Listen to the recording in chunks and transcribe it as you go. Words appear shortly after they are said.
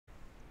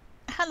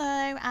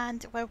Hello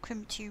and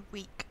welcome to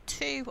week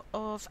 2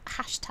 of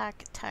hashtag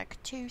Tag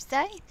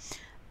Tuesday,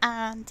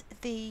 and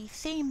the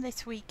theme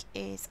this week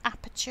is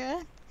Aperture.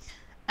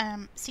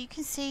 So you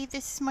can see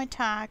this is my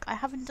tag. I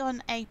haven't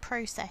done a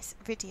process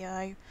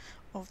video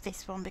of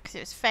this one because it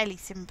was fairly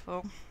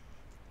simple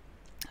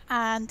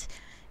and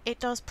it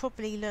does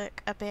probably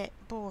look a bit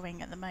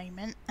boring at the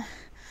moment.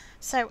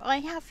 So I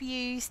have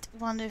used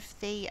one of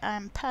the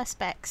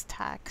Perspex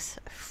tags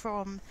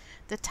from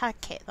the tag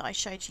kit that I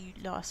showed you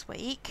last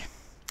week,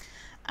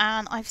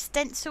 and I've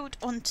stenciled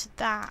onto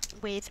that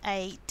with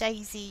a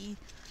Daisy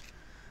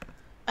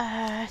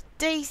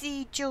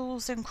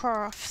Jewels and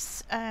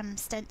Crafts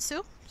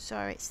stencil. So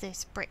it's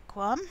this brick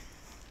one,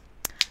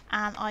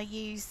 and I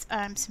used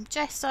some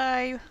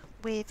gesso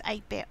with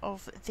a bit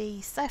of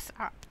the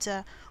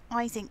Aperture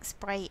Eyes Ink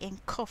spray in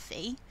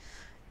coffee.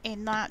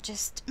 In that,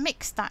 just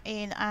mix that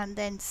in and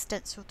then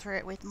stencil through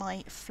it with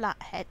my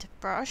flathead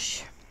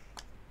brush.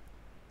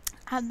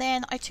 And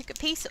then I took a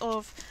piece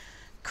of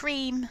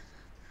cream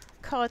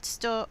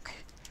cardstock,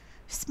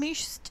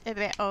 smooshed a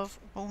bit of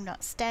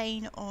walnut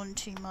stain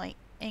onto my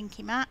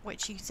inky mat,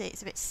 which you can see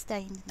it's a bit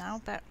stained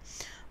now, but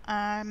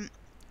and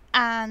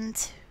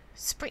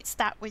spritzed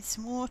that with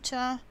some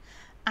water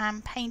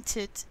and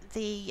painted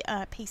the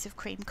piece of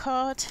cream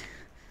card.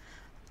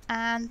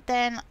 And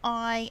then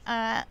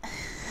I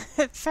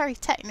very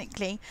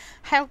technically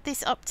held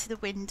this up to the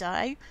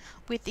window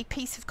with the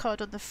piece of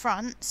card on the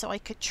front so I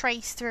could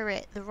trace through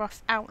it the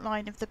rough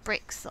outline of the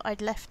bricks that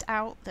I'd left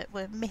out that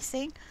were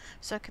missing,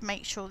 so I could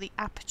make sure the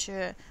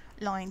aperture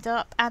lined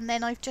up. And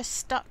then I've just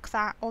stuck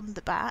that on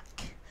the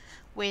back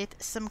with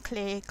some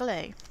clear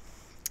glue.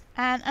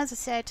 And as I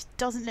said,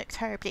 doesn't look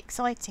terribly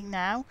exciting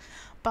now,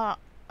 but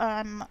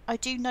I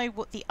do know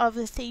what the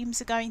other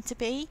themes are going to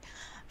be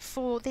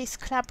for this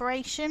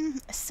collaboration,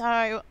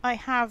 so I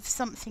have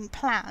something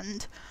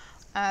planned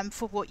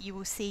for what you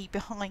will see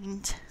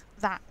behind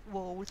that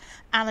wall,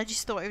 and I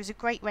just thought it was a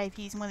great way of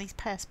using one of these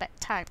Perspex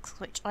tags,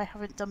 which I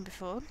haven't done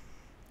before.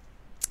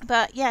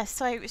 But yeah,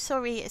 so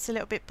sorry it's a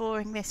little bit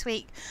boring this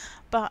week,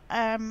 but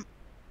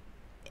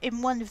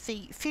in one of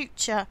the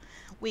future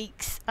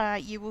weeks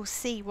you will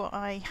see what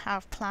I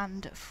have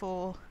planned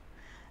for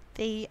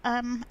the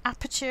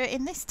aperture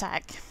in this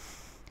tag.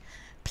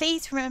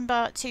 Please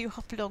remember to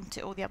hop along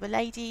to all the other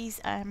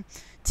ladies to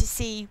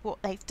see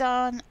what they've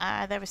done.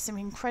 There were some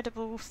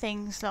incredible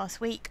things last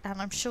week, and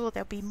I'm sure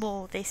there'll be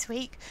more this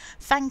week.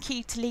 Thank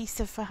you to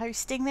Lisa for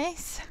hosting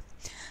this.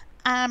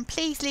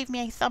 Please leave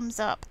me a thumbs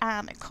up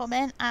and a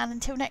comment, and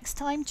until next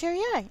time,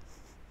 cheerio.